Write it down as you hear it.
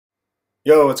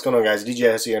Yo, what's going on, guys?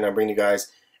 DJS here, and I'm bringing you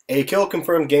guys a kill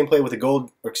confirmed gameplay with the gold,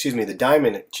 or excuse me, the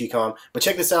diamond Chicom. But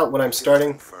check this out when I'm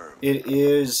starting. It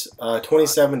is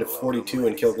 27 to 42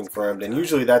 in kill confirmed, and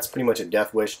usually that's pretty much a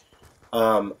death wish.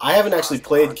 I haven't actually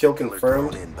played kill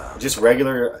confirmed, just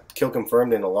regular kill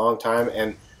confirmed, in a long time,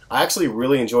 and I actually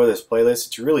really enjoy this playlist.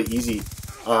 It's really easy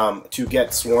to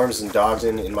get swarms and dogs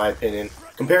in my opinion.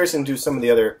 Comparison to some of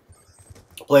the other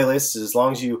playlists, as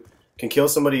long as you can kill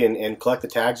somebody and collect the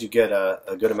tags, you get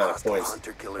a good amount of points.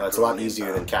 It's a lot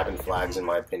easier than capping flags, in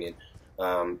my opinion.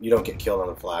 You don't get killed on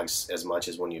the flags as much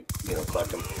as when you collect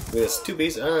them. This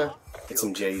 2Bs, it's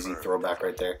some Jay-Z throwback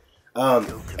right there.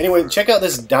 Anyway, check out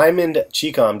this diamond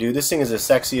Chicom, dude. This thing is the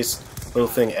sexiest little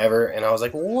thing ever, and I was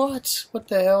like, what? What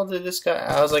the hell did this guy...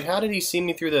 I was like, how did he see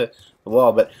me through the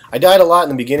wall? But I died a lot in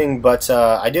the beginning, but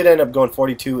I did end up going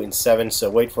 42 and 7,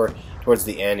 so wait for towards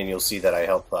the end, and you'll see that I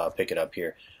help pick it up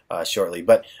here shortly.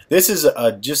 But this is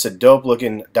just a dope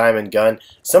looking diamond gun.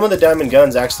 Some of the diamond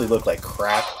guns actually look like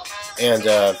crap, and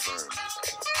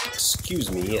excuse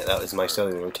me, that was my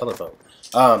cellular telephone.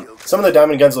 Some of the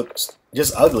diamond guns look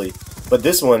just ugly, but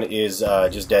this one is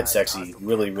just dead sexy.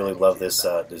 Really love this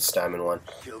this diamond one.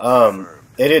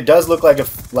 It does look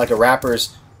like a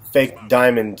rapper's fake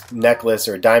diamond necklace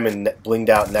or diamond blinged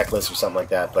out necklace or something like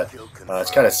that, but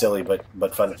it's kind of silly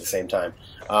but fun at the same time.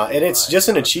 And it's just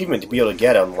an achievement to be able to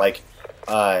get them. Like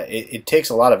it takes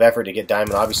a lot of effort to get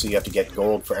diamond. Obviously you have to get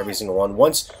gold for every single one.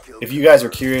 Once, if you guys are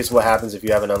curious what happens if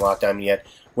you haven't unlocked diamond yet,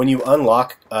 when you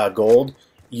unlock gold,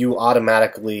 you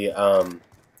automatically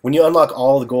when you unlock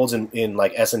all the golds in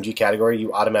like SMG category,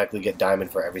 you automatically get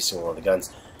diamond for every single one of the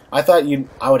guns. I thought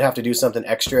I would have to do something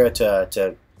extra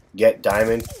to get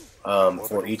diamond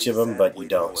for each of them, but you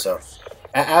don't. So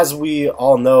as we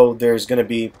all know, there's going to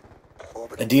be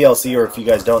a DLC, or if you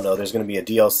guys don't know, there's going to be a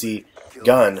DLC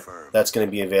gun that's going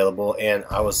to be available, and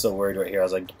I was so worried right here. I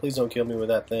was like, please don't kill me with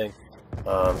that thing.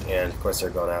 And of course they're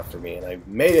going after me, and I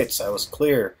made it, so I was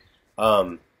clear.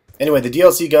 Anyway, the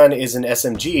DLC gun is an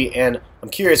SMG, and I'm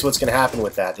curious what's going to happen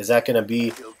with that. Is that going to be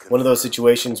one of those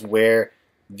situations where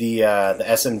the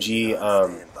SMG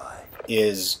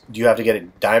do you have to get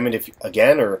it diamond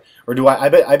again, or do I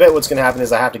bet what's going to happen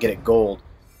is I have to get it gold.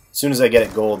 As soon as I get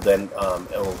it gold, then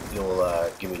it'll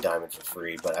give me diamond for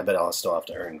free, but I bet I'll still have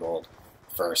to earn gold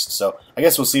first. So I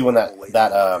guess we'll see when that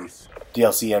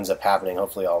DLC ends up happening.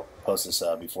 Hopefully I'll post this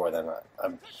before then. I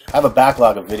have a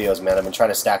backlog of videos, man. I've been trying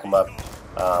to stack them up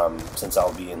since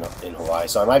I'll be in Hawaii,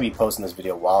 so I might be posting this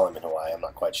video while I'm in Hawaii. I'm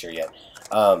not quite sure yet.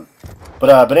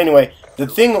 But anyway, the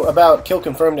thing about kill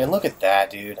confirmed, and look at that,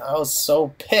 dude. I was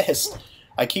so pissed.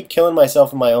 I keep killing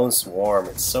myself in my own swarm.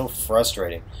 It's so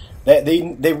frustrating.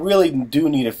 They really do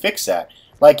need to fix that.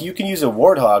 Like, you can use a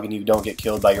warthog and you don't get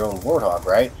killed by your own warthog,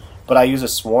 right? But I use a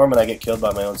swarm and I get killed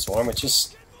by my own swarm. It's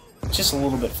just a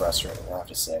little bit frustrating, I have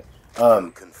to say.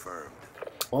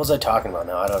 What was I talking about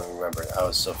now? I don't even remember.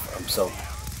 I'm so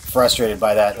frustrated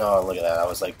by that. Oh, look at that. I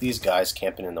was like, these guys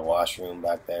camping in the washroom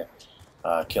back there,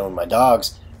 killing my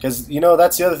dogs. Because,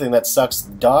 that's the other thing that sucks.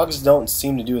 Dogs don't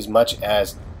seem to do as much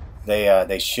as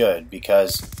they should,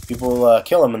 because people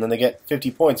kill them and then they get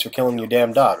 50 points for killing your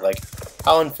damn dog. Like,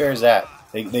 how unfair is that?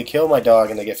 They kill my dog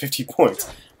and they get 50 points.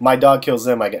 My dog kills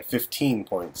them, I get 15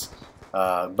 points.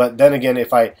 But then again,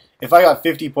 if I got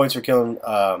 50 points for killing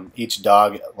each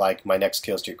dog, like, my next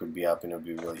kill streak would be up and it would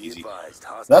be really easy.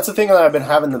 So that's the thing that I've been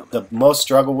having the most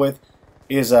struggle with,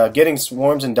 is getting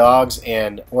swarms and dogs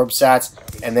and orb sats,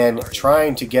 and then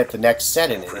trying to get the next set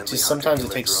in it. Sometimes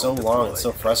it takes so long. It's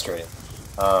so frustrating.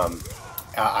 I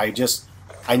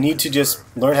need to just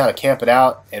learn how to camp it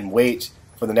out and wait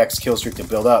for the next kill streak to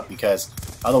build up, because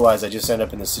otherwise I just end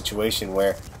up in this situation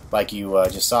where, like you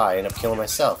just saw, I end up killing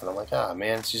myself, and I'm like, ah,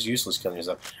 man, it's just useless killing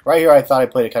yourself. Right here, I thought I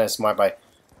played it kind of smart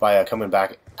by coming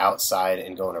back outside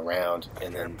and going around,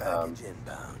 and then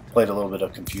played a little bit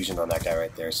of confusion on that guy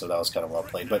right there, so that was kind of well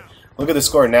played. But look at the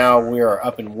score now. We are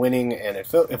up and winning, and it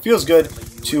feels good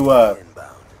to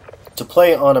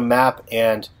play on a map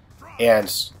and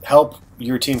help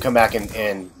your team come back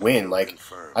and win. Like,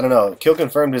 I don't know, kill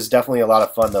confirmed is definitely a lot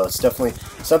of fun, though. It's definitely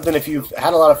something, if you've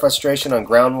had a lot of frustration on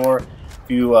ground war, if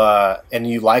you and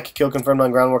you like kill confirmed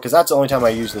on ground war, because that's the only time I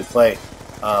usually play,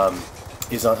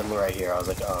 is on right here. I was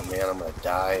like, oh man, I'm gonna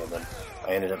die, and then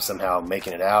I ended up somehow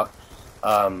making it out.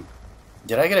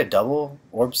 Did I get a double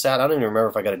orb stat? I don't even remember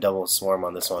if I got a double swarm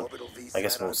on this one. I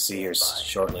guess we'll see here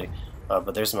shortly.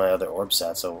 But there's my other orb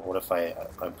stat, so what if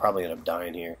I'm probably end up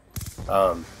dying here.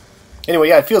 Anyway,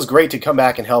 yeah, it feels great to come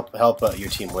back and help your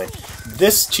team win.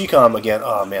 This Chicom again,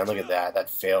 oh man, look at that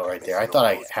fail right there. I thought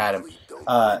I had him.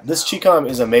 This Chicom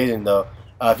is amazing, though.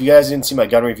 If you guys didn't see my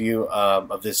gun review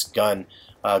of this gun,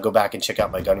 go back and check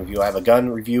out my gun review. I have a gun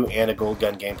review and a gold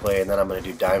gun gameplay, and then I'm going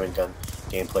to do diamond gun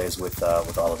gameplays with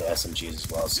all of the SMGs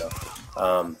as well. So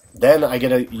then I get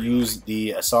to use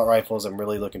the assault rifles. I'm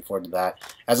really looking forward to that,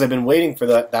 as I've been waiting for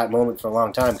that moment for a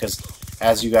long time, because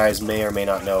as you guys may or may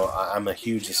not know, I'm a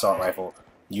huge assault rifle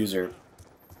user.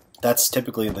 That's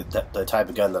typically the type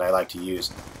of gun that I like to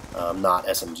use, not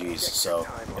SMGs. So,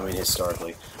 I mean,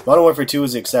 historically. Modern Warfare 2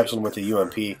 was the exception with the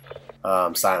UMP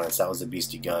silence. That was a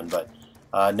beastie gun, but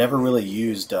never really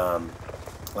used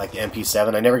like the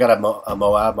MP7. I never got a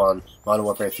Moab on Modern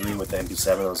Warfare 3 with the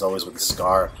MP7. It was always with the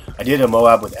Scar. I did a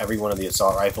Moab with every one of the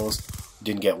assault rifles.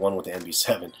 Didn't get one with the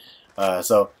MP7.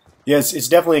 So, yeah, it's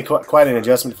definitely quite an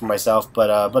adjustment for myself,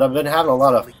 but I've been having a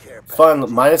lot of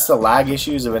fun. Minus the lag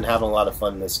issues, I've been having a lot of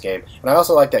fun in this game. And I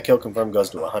also like that kill confirmed goes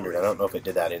to 100. I don't know if it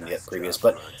did that in the previous,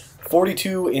 but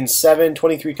 42 in 7,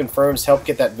 23 confirms, helped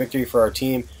get that victory for our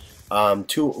team.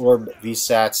 2 orb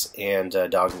VSATs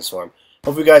and Dogs in Swarm.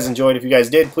 Hope you guys enjoyed. If you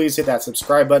guys did, please hit that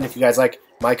subscribe button. If you guys like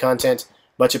my content,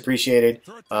 much appreciated.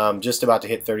 Just about to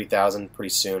hit 30,000 pretty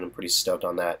soon. I'm pretty stoked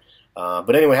on that.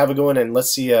 But anyway, have a good one, and let's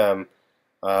see.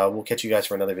 We'll catch you guys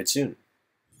for another vid soon.